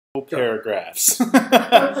Paragraphs.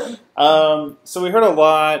 So we heard a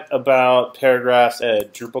lot about paragraphs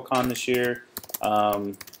at DrupalCon this year.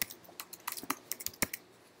 Let's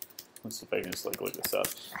see if I can just look this up.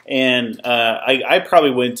 And I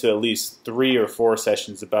probably went to at least 3 or 4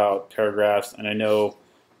 sessions about paragraphs, and I know,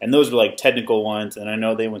 and those were like technical ones, and I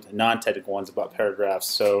know they went to non-technical ones about paragraphs.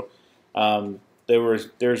 So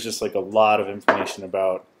there's just like a lot of information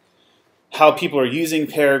about how people are using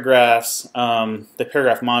paragraphs, the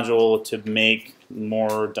paragraph module to make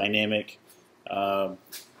more dynamic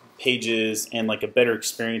pages and like a better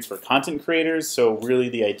experience for content creators. So really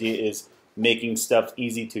the idea is making stuff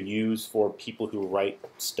easy to use for people who write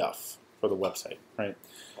stuff for the website, right?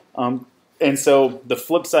 And so the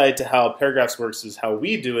flip side to how paragraphs works is how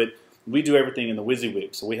we do it. We do everything in the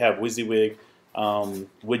WYSIWYG. So we have WYSIWYG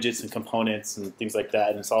widgets and components and things like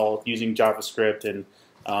that, and it's all using JavaScript and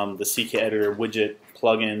the CK editor widget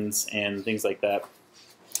plugins and things like that.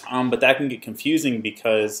 But that can get confusing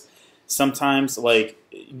because sometimes, like,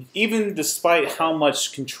 even despite how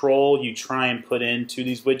much control you try and put into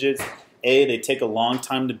these widgets, they take a long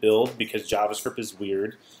time to build because JavaScript is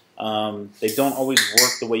weird. They don't always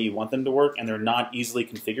work the way you want them to work, and they're not easily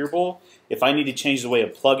configurable. If I need to change the way a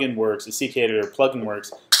plugin works, a CK editor plugin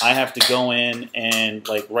works, I have to go in and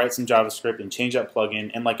like write some JavaScript and change that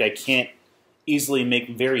plugin, and like I can't easily make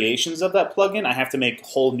variations of that plugin. I have to make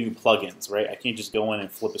whole new plugins, right? I can't just go in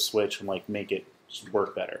and flip a switch and like make it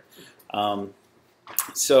work better. And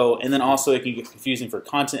then also it can get confusing for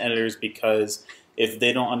content editors because if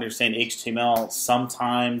they don't understand HTML,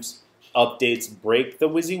 sometimes updates break the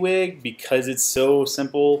WYSIWYG because it's so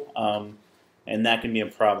simple, and that can be a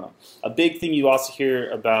problem. A big thing you also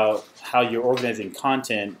hear about how you're organizing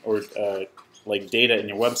content or like data in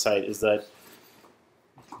your website is that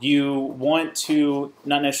you want to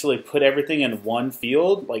not necessarily put everything in one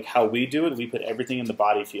field, like how we do it. We put everything in the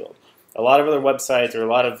body field. A lot of other websites or a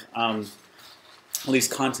lot of at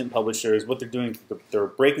least content publishers, what they're doing, they're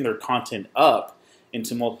breaking their content up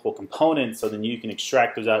into multiple components so then you can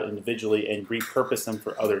extract those out individually and repurpose them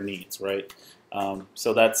for other needs, right?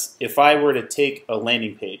 So that's, if I were to take a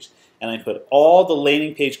landing page and I put all the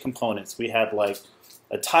landing page components, we had like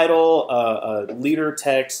a title, a leader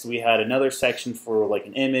text, we had another section for like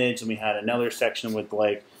an image, and we had another section with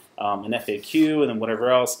like an FAQ and then whatever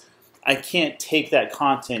else. I can't take that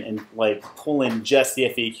content and like pull in just the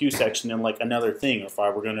FAQ section and like another thing. If I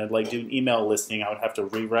were going to like do an email listing, I would have to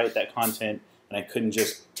rewrite that content, and I couldn't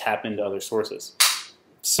just tap into other sources.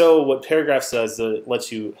 So what Paragraphs does, it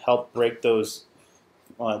lets you help break those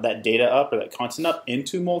that data up or that content up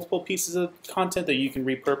into multiple pieces of content that you can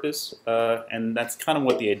repurpose, and that's kind of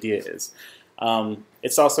what the idea is.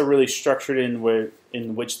 It's also really structured in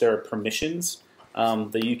which there are permissions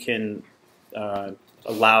that you can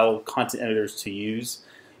allow content editors to use.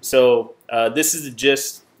 So this is the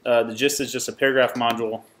gist. The gist is just a paragraph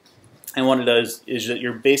module, and what it does is that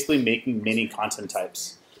you're basically making mini content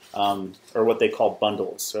types, or what they call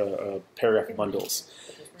bundles, paragraph bundles.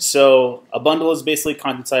 So a bundle is basically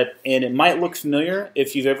content type, and it might look familiar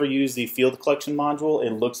if you've ever used the field collection module.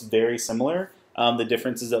 It looks very similar. The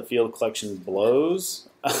difference is that field collection blows,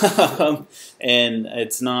 and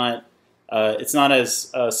it's not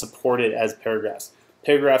as supported as paragraphs.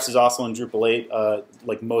 Paragraphs is also in Drupal 8.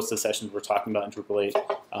 Like most of the sessions we're talking about in Drupal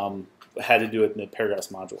 8 had to do it in the paragraphs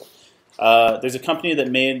module. There's a company that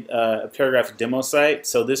made a paragraph demo site.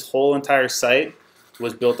 So this whole entire site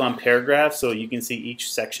was built on paragraphs. So you can see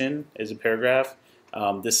each section is a paragraph.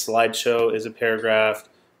 This slideshow is a paragraph.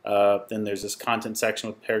 Then there's this content section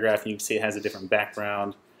with paragraph, and you can see it has a different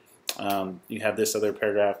background. You have this other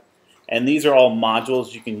paragraph. And these are all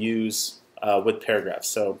modules you can use with paragraphs.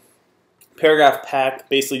 So Paragraph Pack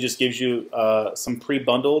basically just gives you some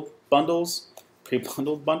pre-bundled bundles.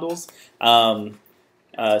 So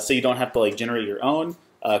you don't have to like generate your own.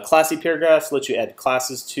 Classy Paragraphs lets you add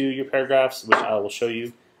classes to your paragraphs, which I will show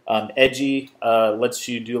you. Edgy lets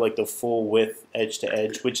you do like the full width edge to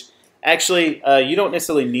edge, which actually you don't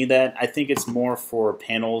necessarily need that. I think it's more for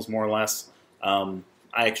panels, more or less. I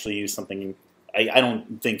actually used something. I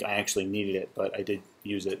don't think I actually needed it, but I did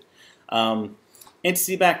use it.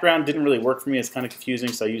 Entity background didn't really work for me. It's kind of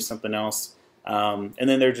confusing, so I used something else. And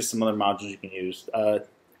then there are just some other modules you can use.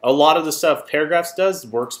 A lot of the stuff Paragraphs does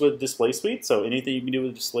works with Display Suite, so anything you can do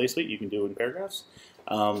with Display Suite, you can do in Paragraphs.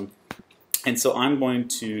 And so I'm going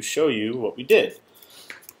to show you what we did.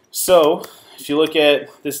 So if you look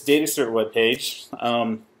at this DataCert web page,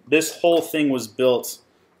 this whole thing was built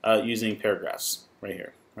using Paragraphs right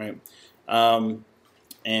here, right? And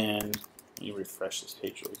let me refresh this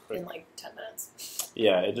page really quick. In like 10 minutes.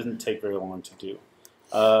 Yeah, it didn't take very long to do.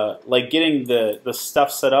 like getting the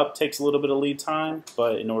stuff set up takes a little bit of lead time,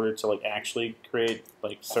 but in order to like actually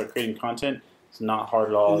start creating content, it's not hard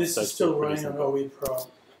at all. And this is still running on OE Pro.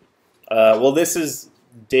 Well, this is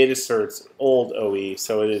DataCert's old OE,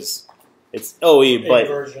 so it's OE,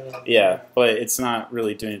 but yeah, but it's not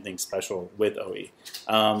really doing anything special with OE.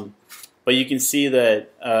 But you can see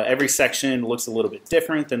that every section looks a little bit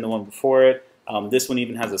different than the one before it. This one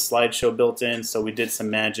even has a slideshow built in, so we did some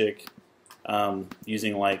magic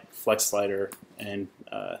using like Flex Slider and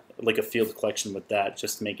like a field collection with that,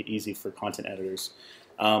 just to make it easy for content editors.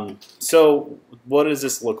 So what does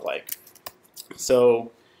this look like?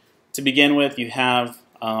 So to begin with, you have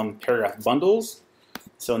paragraph bundles.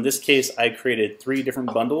 So in this case, I created 3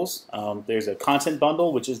 different bundles. There's a content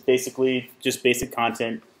bundle, which is basically just basic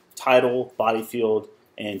content, title, body field,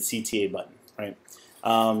 and CTA button, right?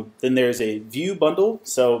 Then there's a view bundle.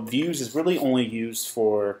 So views is really only used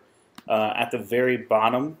for, at the very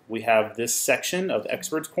bottom, we have this section of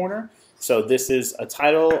Experts Corner. So this is a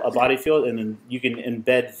title, a body field, and then you can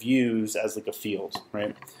embed views as like a field,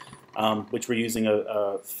 right? Which we're using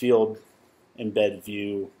a field embed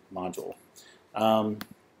view module.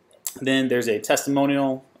 Then there's a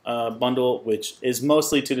testimonial bundle, which is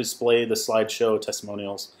mostly to display the slideshow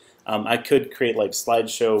testimonials. I could create like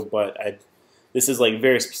slideshow, but this is like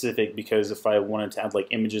very specific because if I wanted to add like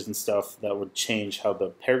images and stuff, that would change how the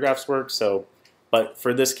paragraphs work. So, but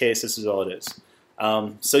for this case, this is all it is.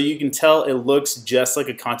 So you can tell it looks just like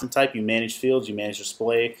a content type. You manage fields, you manage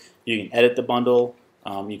display, you can edit the bundle,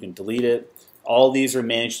 you can delete it. All these are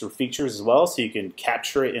managed through features as well, so you can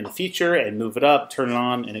capture it in the feature and move it up, turn it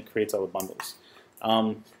on, and it creates all the bundles.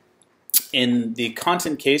 In the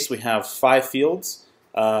content case, we have 5 fields: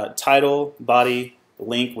 title, body,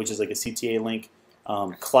 link, which is like a CTA link,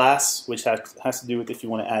 class, which has to do with if you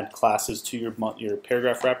want to add classes to your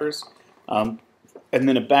paragraph wrappers, and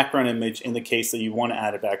then a background image in the case that you want to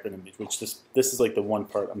add a background image, which this is like the one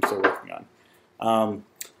part I'm still working on.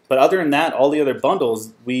 But other than that, all the other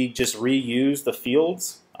bundles, we just reuse the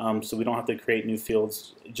fields, so we don't have to create new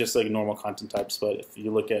fields, just like normal content types. But if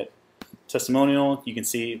you look at testimonial, you can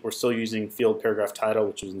see we're still using field paragraph title,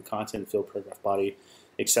 which is in content, field paragraph body,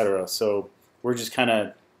 etc. So we're just kind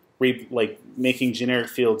of making generic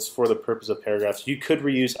fields for the purpose of paragraphs. You could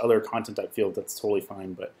reuse other content type fields, that's totally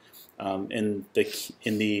fine. But in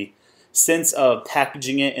the sense of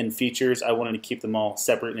packaging it and features, I wanted to keep them all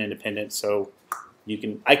separate and independent. So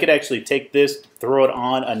I could actually take this, throw it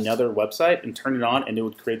on another website, and turn it on, and it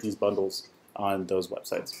would create these bundles on those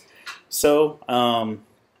websites. So,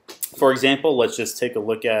 for example, let's just take a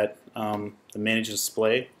look at the manage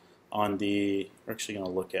display on the. We're actually going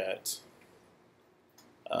to look at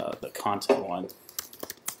the content one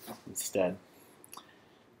instead.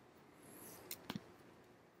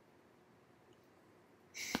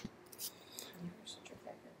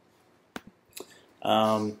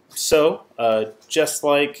 Just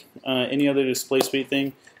like any other display suite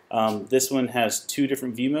thing, this one has 2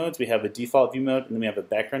 different view modes. We have a default view mode, and then we have a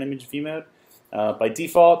background image view mode. By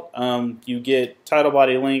default, you get title,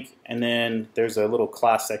 body, link, and then there's a little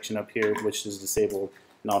class section up here which is disabled,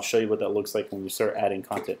 and I'll show you what that looks like when you start adding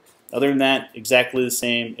content. Other than that, exactly the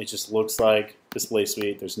same. It just looks like display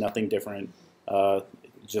suite. There's nothing different,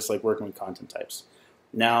 just like working with content types.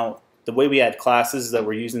 Now, the way we add classes is that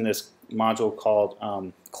we're using this module called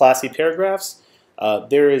classy paragraphs.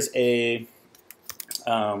 It's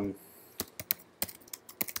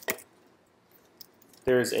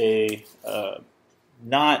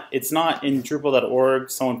not in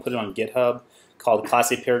Drupal.org. Someone put it on GitHub called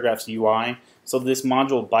Classy Paragraphs UI. So this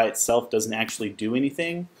module by itself doesn't actually do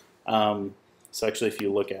anything. So actually, if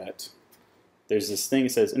you look at, there's this thing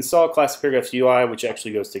that says install Classy Paragraphs UI, which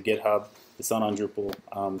actually goes to GitHub. It's not on Drupal.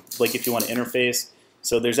 Like if you want to interface.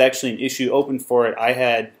 So there's actually an issue open for it. I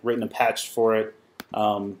had written a patch for it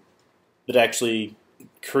that actually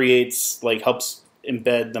creates, helps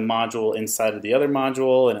embed the module inside of the other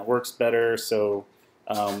module, and it works better. So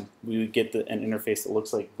we would get an interface that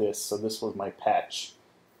looks like this. So this was my patch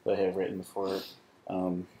that I had written for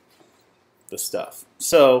the stuff.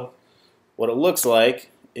 So what it looks like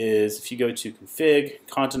is if you go to config,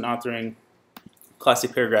 content authoring, Classy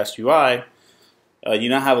Paragraphs UI, you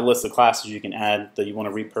now have a list of classes you can add that you want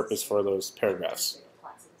to repurpose for those paragraphs,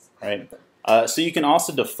 right? So you can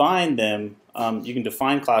also define them. You can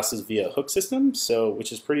define classes via hook system,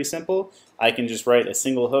 which is pretty simple. I can just write a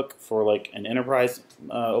single hook for like an enterprise,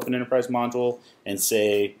 open enterprise module, and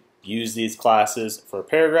say use these classes for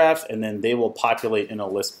paragraphs, and then they will populate in a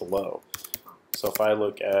list below. So if I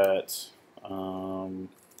look at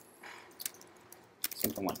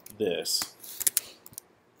something like this.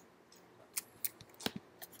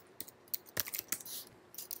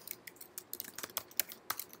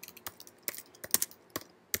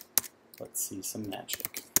 Let's see some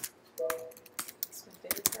magic. That's my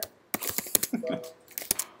favorite part.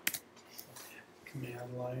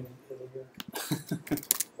 Command line editor.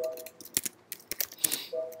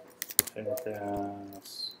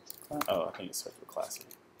 Paragraphs. Oh, I think it's set for classy.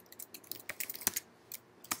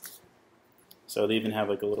 So they even have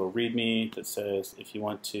like a little README that says if you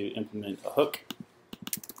want to implement a hook,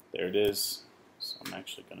 there it is. So I'm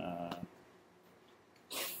actually gonna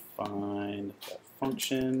find that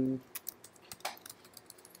function.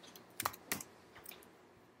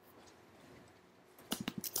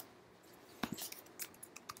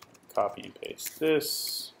 Copy and paste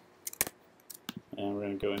this. And we're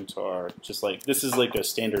going to go into our, just like, this is like a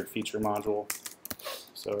standard feature module.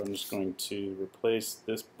 So I'm just going to replace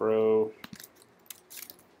this bro.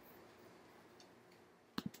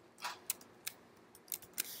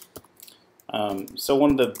 So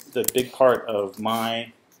one of the big part of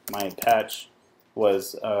my patch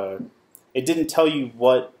was it didn't tell you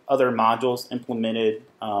what other modules implemented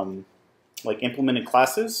implemented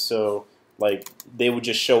classes. So like they would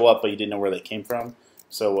just show up, but you didn't know where they came from.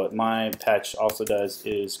 So what my patch also does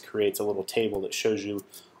is creates a little table that shows you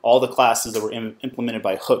all the classes that were implemented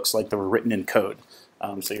by hooks, like they were written in code.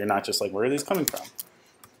 So you're not just like, where are these coming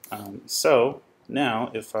from? So now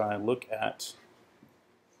if I look at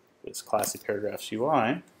this classy paragraphs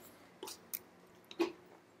UI,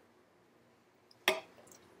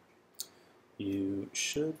 you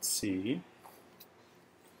should see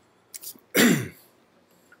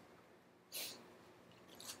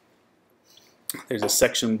there's a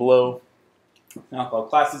section below now called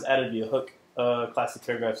classes added via hook, classy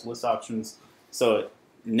paragraphs list options. So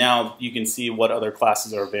now you can see what other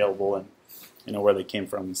classes are available and where they came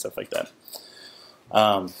from and stuff like that.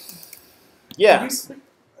 Yeah.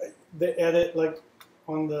 The edit, like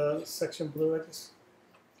on the section blue, I just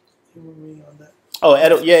humor me on that. Oh,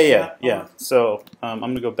 edit, yeah. So I'm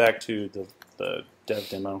going to go back to the dev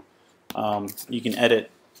demo. You can edit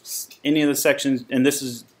any of the sections, and this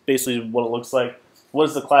is basically what it looks like. What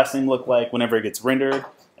does the class name look like whenever it gets rendered?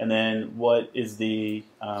 And then what is the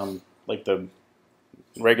like the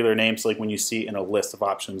regular names, like when you see in a list of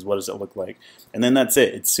options, what does it look like? And then that's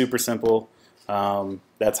it. It's super simple.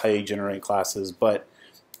 That's how you generate classes. But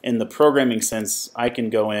in the programming sense, I can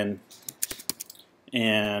go in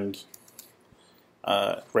and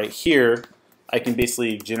right here, I can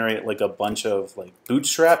basically generate like a bunch of like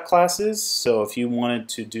bootstrap classes. So if you wanted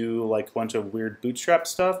to do like a bunch of weird bootstrap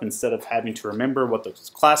stuff, instead of having to remember what those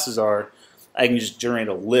classes are, I can just generate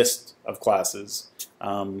a list of classes.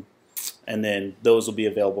 And then those will be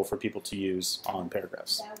available for people to use on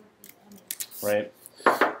paragraphs. That would be amazing.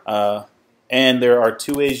 Right? And there are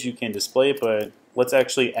two ways you can display it, but let's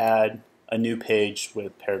actually add a new page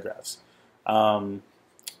with paragraphs.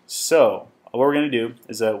 So what we're going to do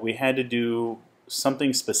is that we had to do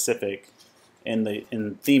something specific in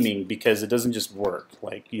theming, because it doesn't just work.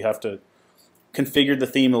 Like you have to configure the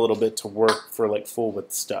theme a little bit to work for like full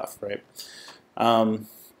width stuff, right?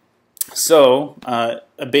 So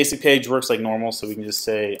a basic page works like normal, so we can just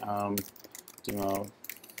say demo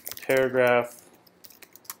paragraph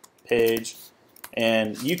page,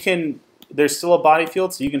 and you can. There's still a body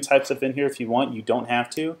field, so you can type stuff in here if you want. You don't have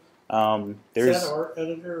to. There's is that art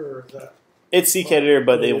editor or is that? It's Seek Editor,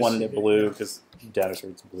 but they It is wanted it Seek blue Editor. because data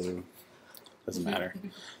sort's blue. Doesn't matter.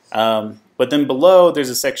 But then below, there's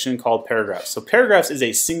a section called paragraphs. So paragraphs is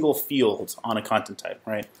a single field on a content type,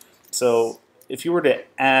 right? So if you were to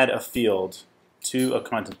add a field to a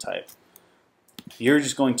content type, you're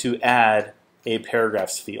just going to add a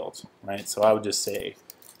paragraphs field, right? So I would just say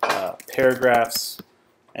paragraphs,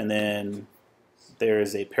 and then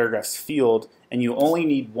there's a paragraphs field, and you only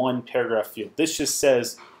need one paragraph field. This just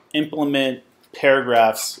says implement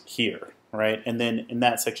paragraphs here, right? And then in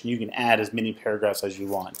that section, you can add as many paragraphs as you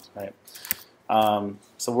want, right?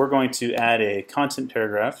 So we're going to add a content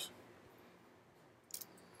paragraph.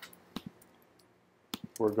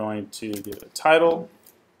 We're going to give it a title.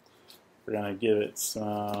 We're going to give it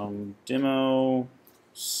some demo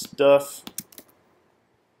stuff.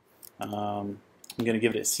 I'm going to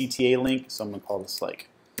give it a CTA link, so I'm going to call this like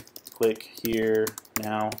click here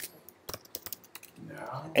now.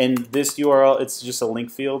 No. And this URL, it's just a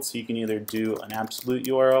link field, so you can either do an absolute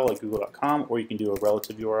URL like google.com, or you can do a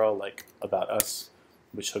relative URL like about us,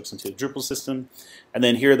 which hooks into the Drupal system. And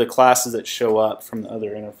then here are the classes that show up from the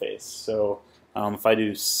other interface. So if I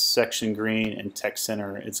do section green and text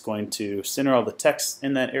center, it's going to center all the text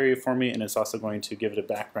in that area for me, and it's also going to give it a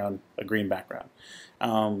background, a green background.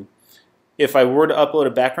 If I were to upload a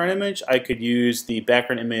background image, I could use the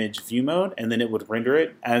background image view mode, and then it would render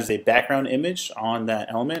it as a background image on that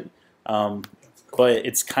element. But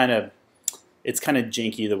it's kind of it's kind of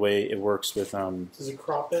janky the way it works with. Does it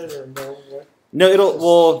crop it or no? What? No,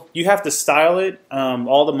 well, you have to style it.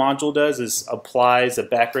 All the module does is applies a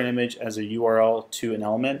background image as a URL to an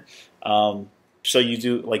element. So you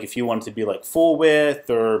do, like, if you want it to be like full width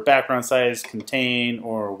or background size contain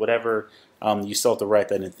or whatever, you still have to write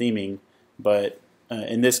that in theming. But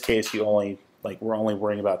in this case, we're only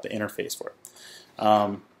worrying about the interface for it.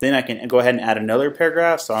 Then I can go ahead and add another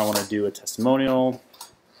paragraph. So I want to do a testimonial.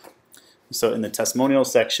 So in the testimonial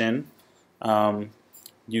section,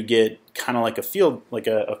 you get kind of like a field,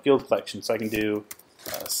 collection. So I can do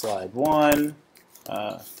slide 1.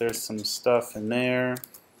 There's some stuff in there.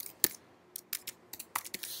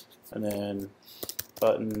 And then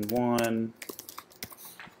button 1.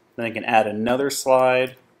 Then I can add another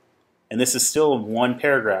slide. And this is still one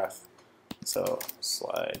paragraph. So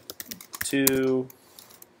slide 2,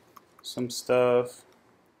 some stuff.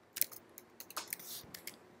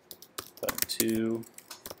 Button 2.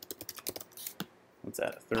 Let's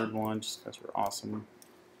add a third one just because we're awesome.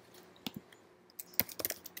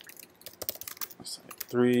 Slide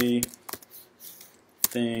 3.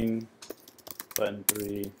 Thing. Button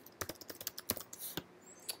 3.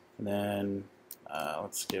 And then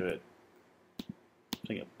let's give it, I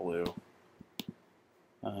think, a blue.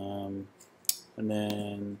 And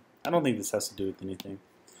then I don't think this has to do with anything.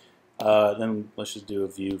 Then let's just do a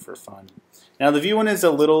view for fun. Now the view one is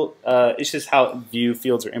a little, it's just how view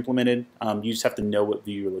fields are implemented. You just have to know what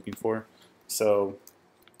view you're looking for. So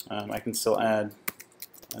I can still add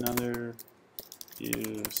another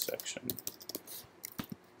view section.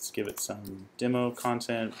 Let's give it some demo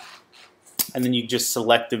content. And then you just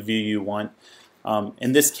select the view you want.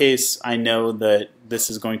 In this case, I know that this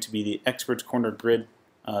is going to be the Experts Corner grid,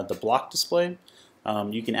 the block display.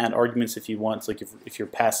 You can add arguments if you want. Like if you're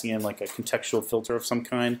passing in like a contextual filter of some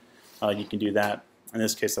kind, you can do that. In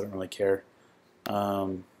this case, I don't really care.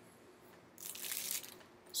 So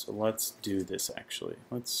let's do this actually.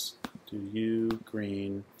 Let's do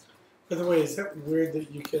green. By the way, is that weird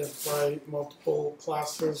that you can apply multiple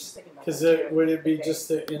classes? Because would it be just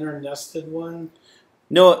the inner nested one?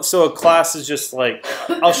 No, so a class is just like,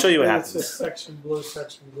 I'll show you what happens. It's a section blue,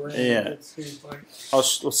 section green. Yeah. It seems like.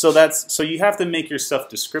 So you have to make your stuff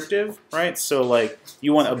descriptive, right? So like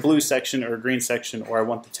you want a blue section or a green section, or I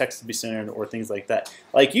want the text to be centered, or things like that.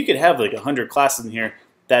 Like you could have like 100 classes in here.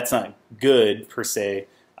 That's not good per se.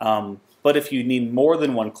 But if you need more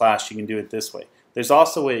than one class, you can do it this way. There's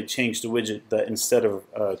also a way to change the widget that instead of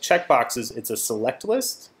checkboxes, it's a select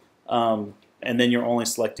list. And then you're only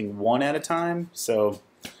selecting one at a time. So,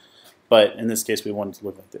 but in this case, we want it to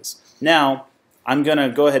look like this. Now, I'm going to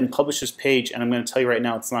go ahead and publish this page, and I'm going to tell you right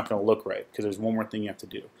now it's not going to look right because there's one more thing you have to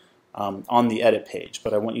do on the edit page.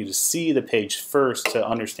 But I want you to see the page first to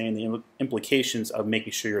understand the implications of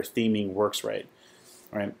making sure your theming works right.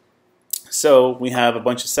 All right. So we have a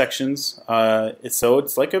bunch of sections. So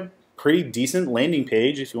it's like a pretty decent landing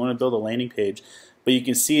page if you want to build a landing page. But you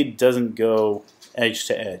can see it doesn't go edge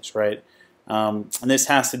to edge, right? And this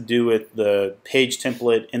has to do with the page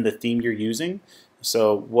template and the theme you're using.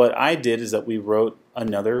 So what I did is that we wrote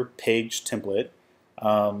another page template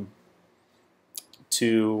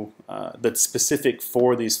that's specific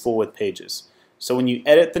for these full width pages. So when you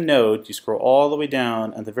edit the node, you scroll all the way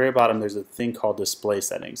down. At the very bottom, there's a thing called display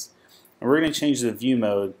settings. And we're going to change the view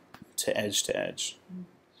mode to edge to edge.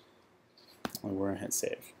 And we're going to hit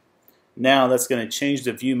save. Now that's going to change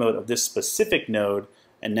the view mode of this specific node,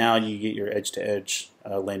 and now you get your edge-to-edge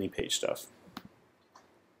landing page stuff.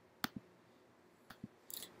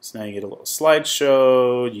 So now you get a little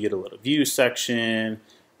slideshow, you get a little view section.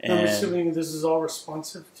 And I'm assuming this is all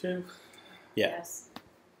responsive too? Yeah. Yes.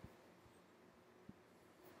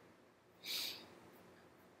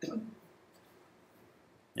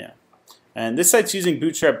 Yeah. And this site's using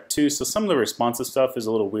Bootstrap too, so some of the responsive stuff is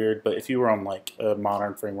a little weird, but if you were on like a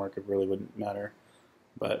modern framework, it really wouldn't matter.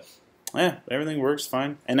 But yeah, everything works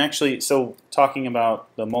fine. And actually, so talking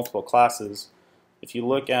about the multiple classes, if you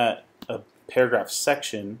look at a paragraph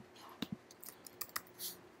section, you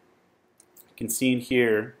can see in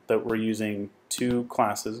here that we're using two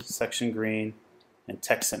classes, section green and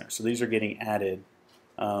text center. So these are getting added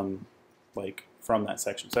like from that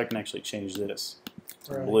section. So I can actually change this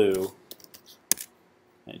to blue.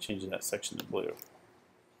 And it changes that section to blue.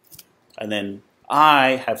 And then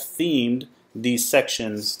I have themed these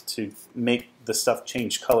sections to make the stuff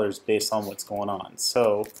change colors based on what's going on.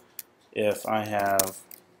 So if I have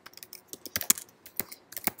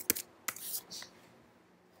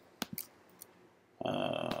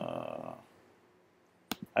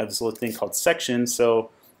this little thing called sections. So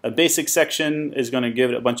a basic section is going to give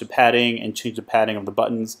it a bunch of padding and change the padding of the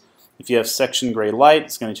buttons. If you have section gray light,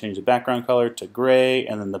 it's going to change the background color to gray,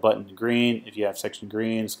 and then the button to green. If you have section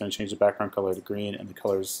green, it's going to change the background color to green, and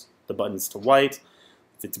the buttons to white.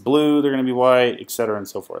 If it's blue, they're going to be white, etc., and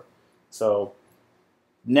so forth. So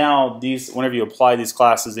now whenever you apply these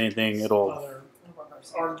classes, anything, it'll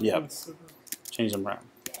change them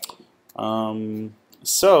around.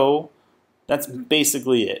 So that's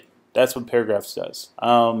basically it. That's what paragraphs does.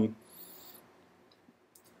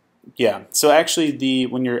 Yeah. So actually,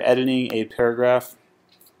 when you're editing a paragraph,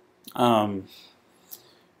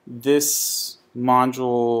 this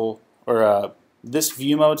module or this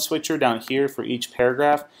view mode switcher down here for each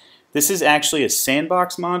paragraph, this is actually a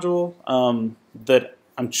sandbox module that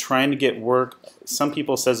I'm trying to get work. Some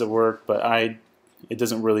people says it worked, but it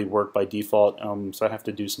doesn't really work by default. So I have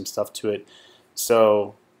to do some stuff to it.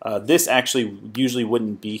 So this actually usually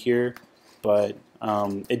wouldn't be here, but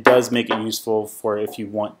it does make it useful for if you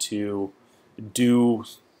want to do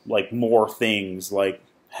like more things, like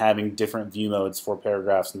having different view modes for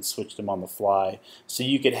paragraphs and switch them on the fly. So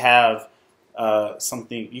you could have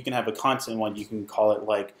you can have a content one, you can call it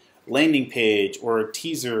like landing page or a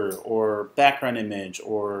teaser or background image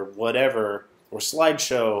or whatever, or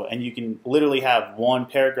slideshow, and you can literally have one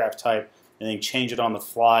paragraph type and then change it on the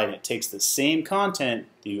fly, and it takes the same content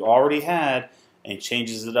that you already had and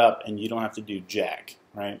changes it up, and you don't have to do jack,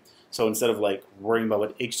 right? So instead of like worrying about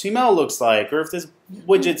what HTML looks like, or if this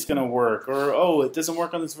widget's going to work, or oh, it doesn't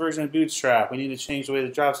work on this version of Bootstrap, we need to change the way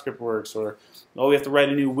the JavaScript works, or oh, we have to write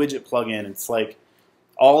a new widget plugin. It's like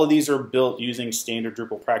all of these are built using standard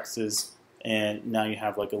Drupal practices, and now you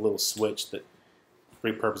have like a little switch that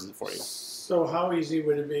repurposes it for you. So how easy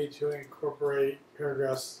would it be to incorporate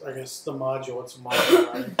paragraphs, I guess the module, it's a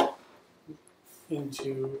module, right,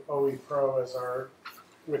 into OE Pro as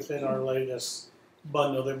within our latest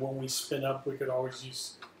bundle, that when we spin up, we could always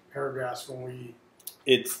use paragraphs when we...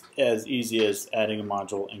 It's as easy as adding a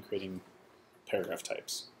module and creating paragraph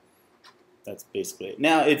types. That's basically it.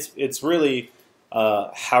 Now, it's really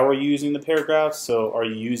how are you using the paragraphs? So are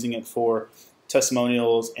you using it for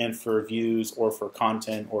testimonials and for reviews, or for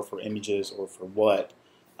content, or for images, or for what?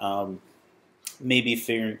 Maybe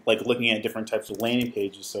looking at different types of landing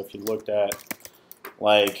pages. So if you looked at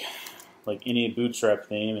like any Bootstrap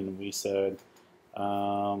theme, and we said,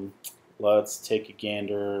 let's take a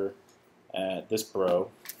gander at this bro,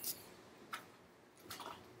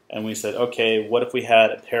 and we said, okay, what if we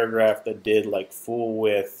had a paragraph that did like full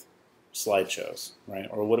width slideshows, right?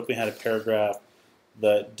 Or what if we had a paragraph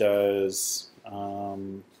that does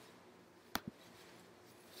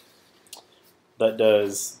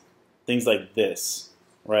things like this,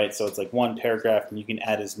 right? So it's like one paragraph, and you can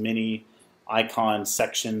add as many icon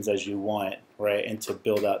sections as you want, right? And to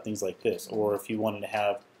build out things like this. Or if you wanted to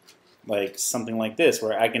have like something like this,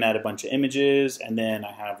 where I can add a bunch of images, and then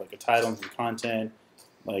I have like a title and some content.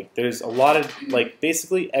 Like there's a lot of, like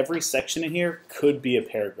basically every section in here could be a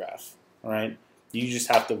paragraph, right? You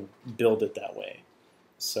just have to build it that way.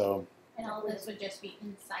 So. And all this would just be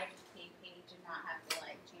inside the page and not have to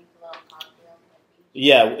like change the little cog field.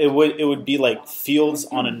 Yeah, it would be like fields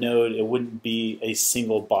on a node. It wouldn't be a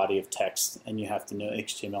single body of text, and you have to know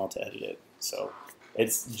HTML to edit it. So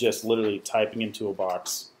it's just literally typing into a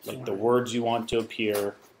box like the words you want to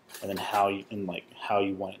appear, and then how you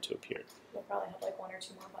want it to appear. We'll probably have like one or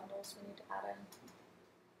two more bundles we need to add in.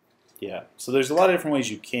 Yeah, so there's a lot of different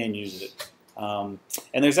ways you can use it. And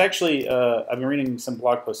there's actually, I've been reading some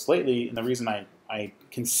blog posts lately, and the reason I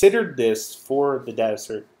considered this for the data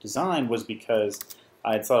cert design was because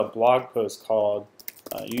I saw a blog post called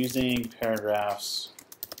Using Paragraphs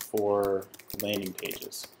for Landing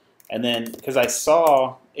Pages. And then, because I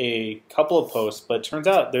saw a couple of posts, but it turns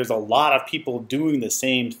out there's a lot of people doing the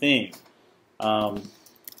same thing.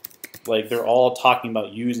 Like they're all talking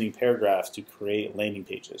about using paragraphs to create landing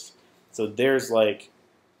pages. So there's like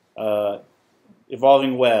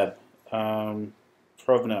Evolving Web,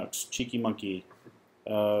 Provenance, Cheeky Monkey,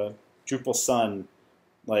 Drupal Sun,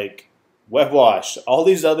 like WebWash. All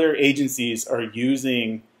these other agencies are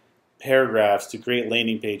using paragraphs to create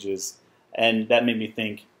landing pages, and that made me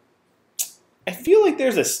think, I feel like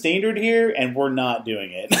there's a standard here, and we're not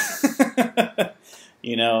doing it.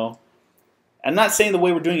 You know, I'm not saying the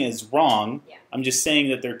way we're doing it is wrong. Yeah. I'm just saying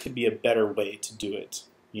that there could be a better way to do it.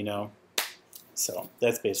 You know, so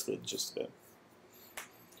that's basically the gist of it.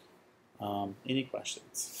 Any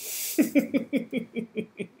questions?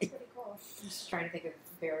 Pretty cool. I'm just trying to think of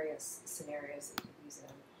various scenarios that you could use it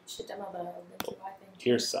in. Should demo the link UI thing.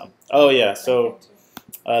 Here's some. Oh yeah, so this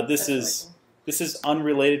That's really is cool. this is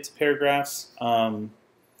unrelated to paragraphs. I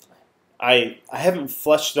haven't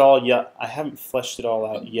fleshed it all yet. I haven't fleshed it all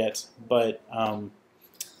out yet, but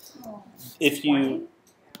if you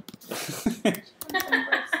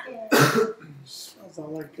Smells all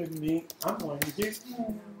like good meat. I'm going to do.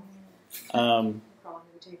 um, Crawl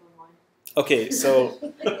under the table and wine. okay, so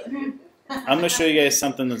I'm going to show you guys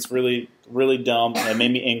something that's really, really dumb and it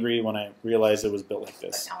made me angry when I realized it was built like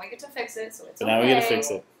But this. now we get to fix it, so it's But okay. now we got to fix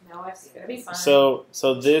it. Now it's gonna be fine. So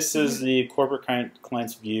this is the corporate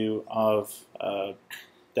client's view of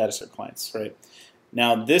data set clients, right?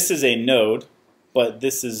 Now this is a node, but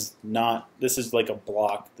this is not. This is like a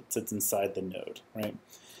block that sits inside the node, right?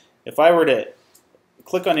 If I were to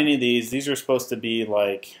click on any of these are supposed to be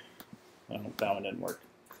like, oh, that one didn't work.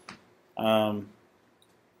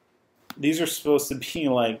 These are supposed to be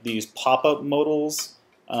like these pop-up modals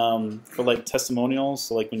for like testimonials.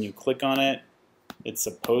 So like when you click on it, it's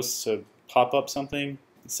supposed to pop up something.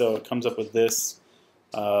 So it comes up with this,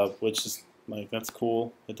 which is like, that's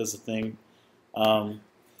cool. It does a thing. And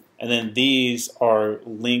then these are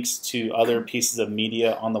links to other pieces of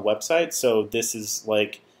media on the website. So this is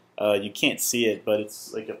like, you can't see it, but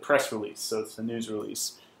it's like a press release. So it's a news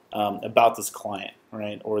release about this client,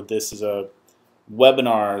 right? Or this is a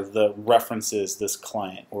webinar that references this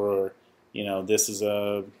client, or this is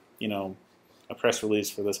a press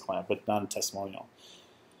release for this client, but not a testimonial.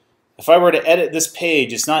 If I were to edit this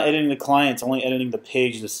page, it's not editing the client, it's only editing the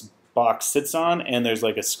page this box sits on, and there's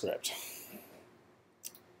like a script.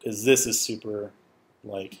 Because this is super,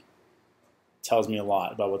 like, tells me a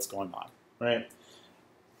lot about what's going on, right?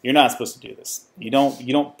 You're not supposed to do this. You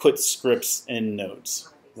don't put scripts in nodes,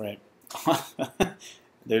 right?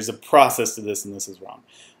 There's a process to this, and this is wrong.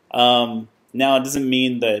 Now, it doesn't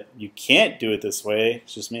mean that you can't do it this way. It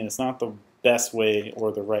just means it's not the best way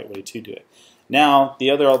or the right way to do it. Now, the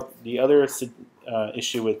other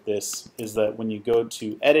issue with this is that when you go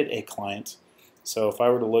to edit a client, so if I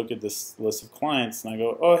were to look at this list of clients and I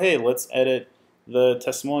go, oh, hey, let's edit the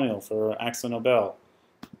testimonial for Axel Nobel,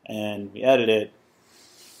 and we edit it,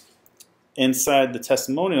 inside the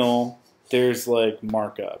testimonial, there's like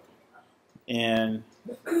markup. And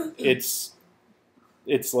it's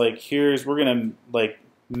like, we're gonna like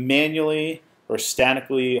manually or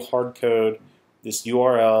statically hard code this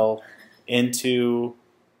URL into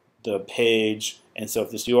the page, and so if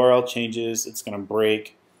this URL changes, it's gonna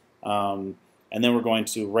break, and then we're going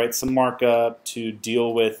to write some markup to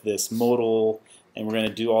deal with this modal, and we're gonna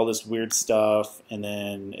do all this weird stuff, and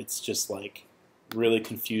then it's just like really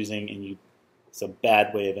confusing, and it's a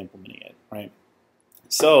bad way of implementing it, right?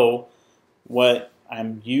 So what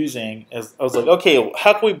I'm using is, I was like, okay,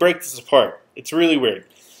 how can we break this apart? It's really weird.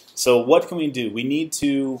 So what can we do? We need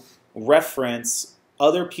to reference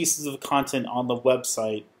other pieces of content on the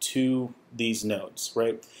website to these nodes,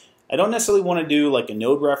 right? I don't necessarily want to do like a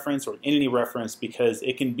node reference or entity reference because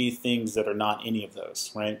it can be things that are not any of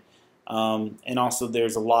those, right? And also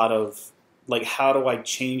there's a lot of like, how do I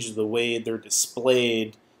change the way they're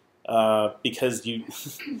displayed? Because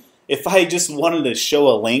if I just wanted to show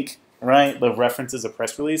a link, right, the reference is a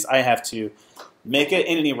press release, I have to make an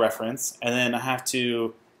entity reference, and then I have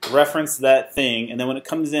to reference that thing, and then when it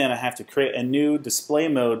comes in, I have to create a new display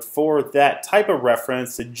mode for that type of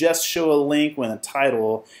reference to just show a link with a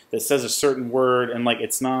title that says a certain word, and like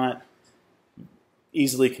it's not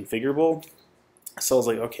easily configurable. So I was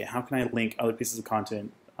like, okay, how can I link other pieces of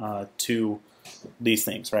content to these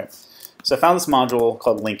things, right? So I found this module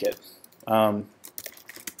called Link It,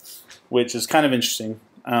 which is kind of interesting.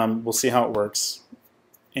 We'll see how it works.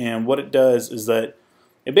 And what it does is that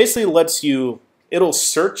it basically lets you, it'll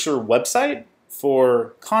search your website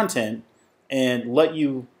for content and let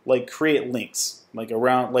you like create links like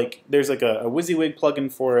around, like there's like a WYSIWYG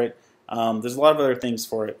plugin for it. There's a lot of other things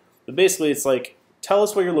for it. But basically it's like, tell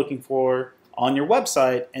us what you're looking for on your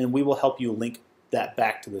website and we will help you link that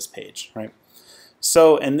back to this page, right?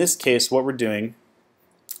 So in this case, what we're doing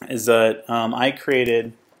is that I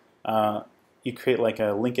created, you create like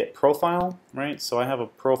a Link It profile, right? So I have a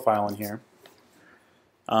profile in here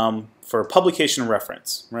for publication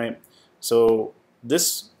reference, right? So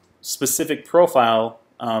this specific profile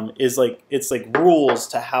is like, it's like rules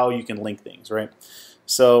to how you can link things, right?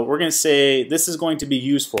 So we're going to say this is going to be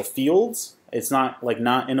used for fields. It's not like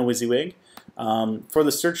not in a WYSIWYG. For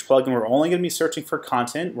the search plugin, we're only going to be searching for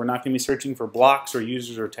content. We're not going to be searching for blocks or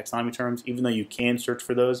users or taxonomy terms, even though you can search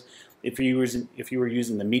for those. If you were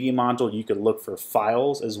using the media module, you could look for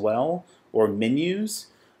files as well or menus.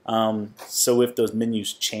 So if those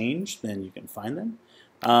menus change, then you can find them.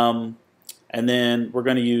 And then we're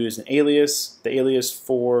going to use an alias, the alias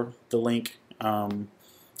for the link. And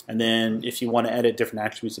then if you want to edit different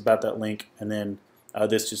attributes about that link, and then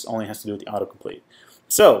this just only has to do with the autocomplete.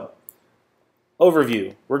 So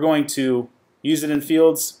overview, we're going to use it in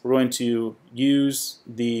fields. We're going to use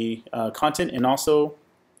the content, and also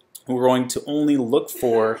we're going to only look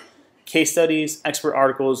for case studies, expert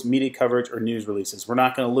articles, media coverage, or news releases. We're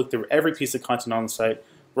not going to look through every piece of content on the site.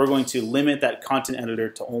 We're going to limit that content editor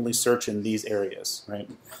to only search in these areas, right?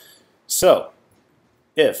 So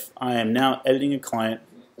if I am now editing a client,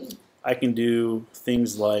 I can do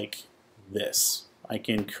things like this. I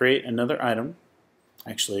can create another item.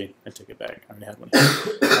 Actually, I took it back. I already had one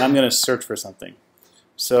here. And I'm going to search for something.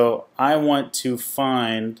 So I want to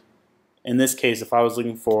find, in this case, if I was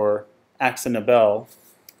looking for Axa Nobel,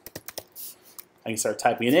 I can start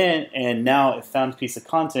typing it in, and now it found a piece of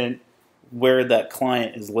content where that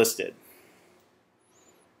client is listed.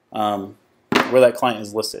 But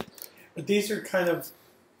these are kind of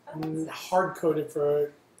hard-coded,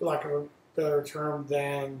 for lack of a better term,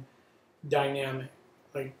 than dynamic.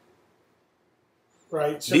 Like,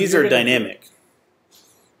 right? So these are dynamic.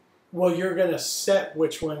 Well, you're going to set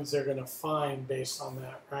which ones they're going to find based on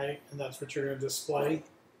that, right? And that's what you're going to display.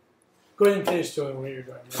 Go ahead and finish doing what you're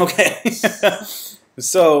doing. Okay.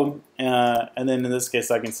 So, and then in this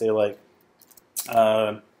case, I can say like,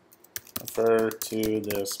 refer to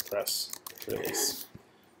this press release.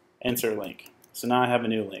 Enter link. So now I have a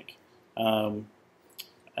new link. And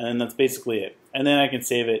then that's basically it. And then I can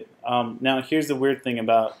save it. Now here's the weird thing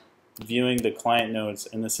about viewing the client nodes,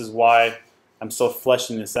 and this is why I'm still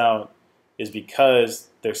fleshing this out, is because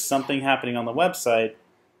there's something happening on the website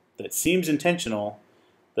that seems intentional,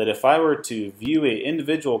 that if I were to view an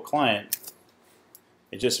individual client,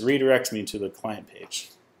 it just redirects me to the client page.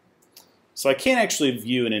 So I can't actually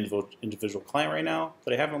view an individual client right now,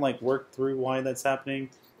 but I haven't like worked through why that's happening.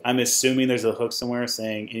 I'm assuming there's a hook somewhere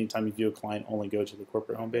saying anytime you view a client, only go to the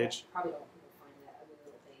corporate homepage. Probably don't find that other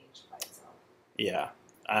little page by itself. Yeah,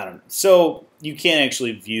 I don't know. So you can't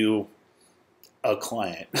actually view a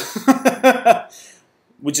client,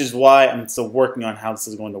 which is why I'm still working on how this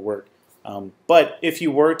is going to work. But if you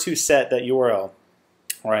were to set that URL,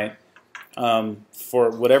 right, for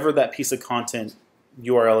whatever that piece of content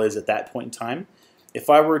URL is at that point in time, if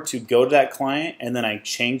I were to go to that client and then I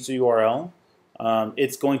change the URL,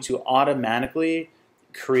 it's going to automatically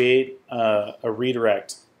create a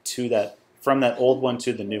redirect to that, from that old one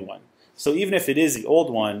to the new one. So even if it is the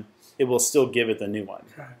old one, it will still give it the new one.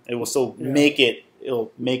 Okay. It will still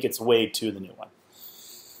it'll make its way to the new one.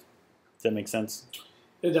 Does that make sense?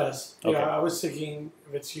 It does. Okay. Yeah, I was thinking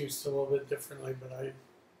of its used a little bit differently, but I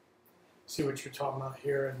see what you're talking about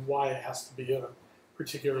here and why it has to be a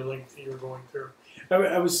particular link that you're going through.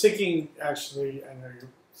 I was thinking, actually, I know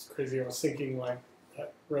it's crazy, I was thinking like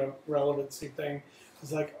that relevancy thing. I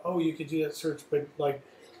was like, oh, you could do that search, but like,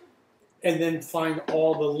 and then find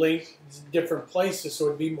all the links different places, so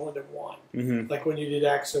it'd be more than one. Mm-hmm. Like when you did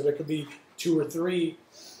Axa, there could be 2 or 3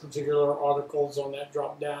 particular articles on that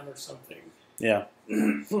drop down or something. Yeah.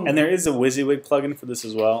 And there is a WYSIWYG plugin for this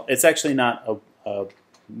as well. It's actually not a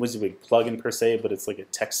WYSIWYG plugin per se, but it's like a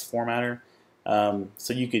text formatter.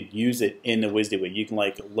 So you could use it in the WYSIWYG. You can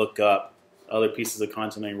like look up other pieces of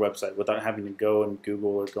content on your website without having to go and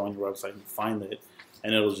Google or go on your website and find it,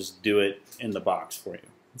 and it'll just do it in the box for you.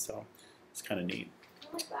 So it's kind of neat.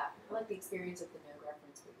 I like that. I like the experience of the node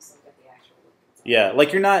reference, but you still get the actual link itself. Yeah,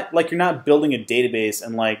 like you're not building a database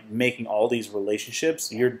and like making all these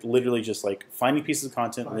relationships. You're literally just like finding pieces of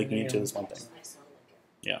content, linking it to this one thing. I still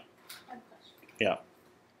like it. I have a question. Yeah.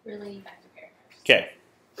 Relating back to paragraphs.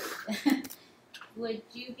 Okay. Would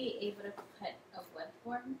you be able to put a web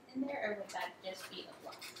form in there, or would that just be a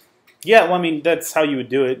block? Yeah, well, I mean, that's how you would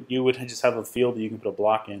do it. You would just have a field that you can put a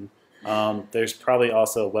block in. There's probably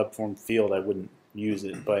also a web form field. I wouldn't use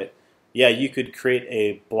it, but yeah, you could create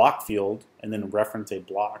a block field and then reference a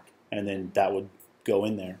block, and then that would go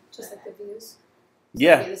in there. Just like the views.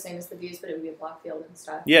 Yeah. It'd be the same as the views, but it would be a block field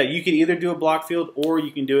instead. Yeah, you could either do a block field, or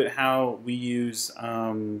you can do it how we use,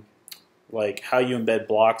 like how you embed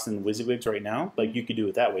blocks in WYSIWYGs right now. Like you could do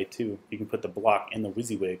it that way too. You can put the block in the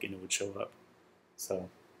WYSIWYG and it would show up. So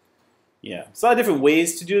yeah, it's a lot of different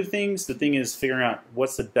ways to do things. The thing is figuring out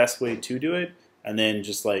what's the best way to do it, and then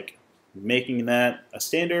just like making that a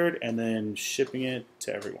standard and then shipping it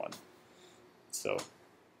to everyone. So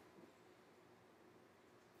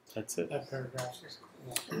that's it. That paragraph is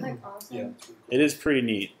cool. Isn't that awesome? Yeah. It is pretty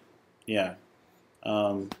neat. Yeah.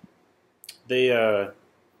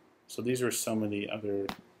 So these are some of the other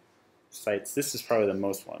sites. This is probably the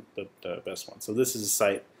most one, the best one. So this is a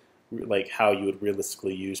site like how you would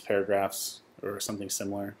realistically use paragraphs or something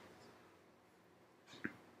similar.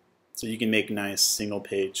 So you can make nice single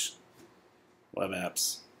page web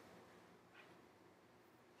apps.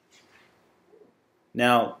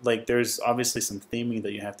 Now, like, there's obviously some theming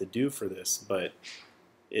that you have to do for this, but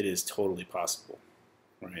it is totally possible,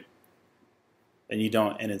 right? And you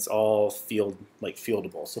don't, and it's all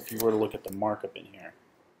fieldable. So if you were to look at the markup in here,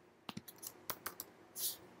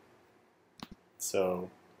 so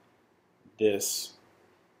this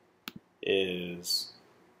is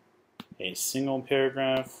a single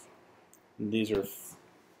paragraph. And these are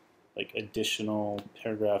like additional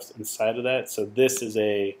paragraphs inside of that. So this is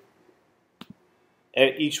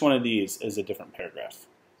each one of these is a different paragraph,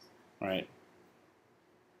 right?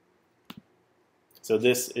 So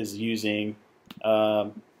this is using a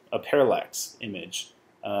parallax image.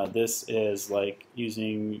 This is like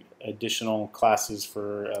using additional classes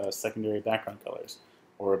for secondary background colors.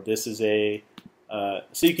 Or this is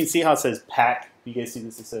so you can see how it says pack. You guys see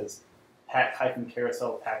this? It says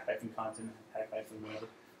pack-carousel, pack-content, pack-whatever.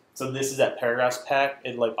 So this is that paragraphs pack.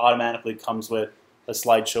 It like automatically comes with a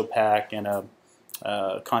slideshow pack and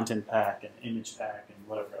a content pack and image pack and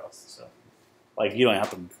whatever else. So like you don't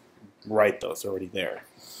have to write those; they're already there.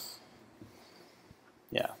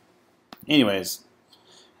 Yeah. Anyways,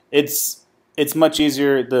 it's much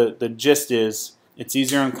easier. The gist is it's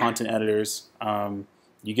easier on content editors.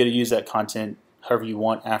 You get to use that content however you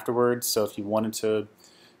want afterwards. So if you wanted to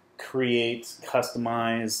create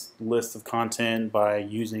customized lists of content by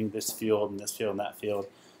using this field and this field and that field,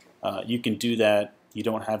 you can do that. You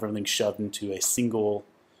don't have everything shoved into a single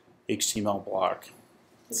HTML block.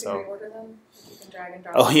 You So. can reorder them. You can drag and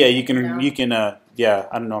drop. Oh yeah, you them can down. yeah,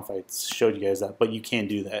 I don't know if I showed you guys that, but you can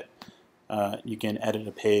do that. You can edit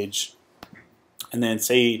a page, and then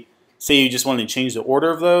say you just want to change the order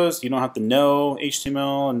of those. You don't have to know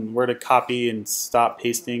HTML and where to copy and stop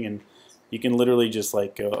pasting, and you can literally just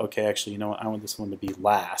like go, okay, actually, you know what? I want this one to be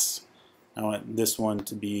last. I want this one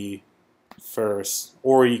to be first,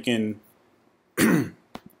 or you can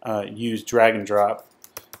use drag and drop.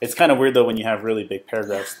 It's kind of weird though when you have really big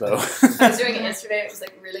paragraphs though. I was doing it yesterday. It was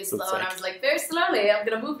like really So slow, it's and like- I was like, very slowly. I'm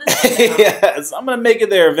gonna move this one down. Yes, I'm gonna make it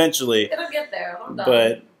there eventually. It'll get there. Hold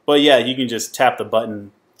on. But yeah, you can just tap the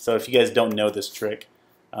button. So if you guys don't know this trick,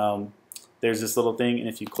 there's this little thing, and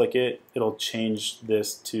if you click it, it'll change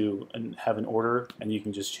this to have an order, and you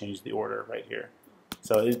can just change the order right here.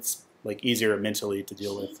 So it's like easier mentally to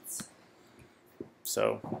deal with.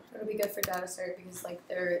 So It'll be good for data cert because like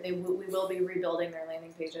we will be rebuilding their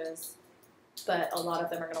landing pages, but a lot of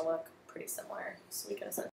them are gonna look pretty similar. So we can essentially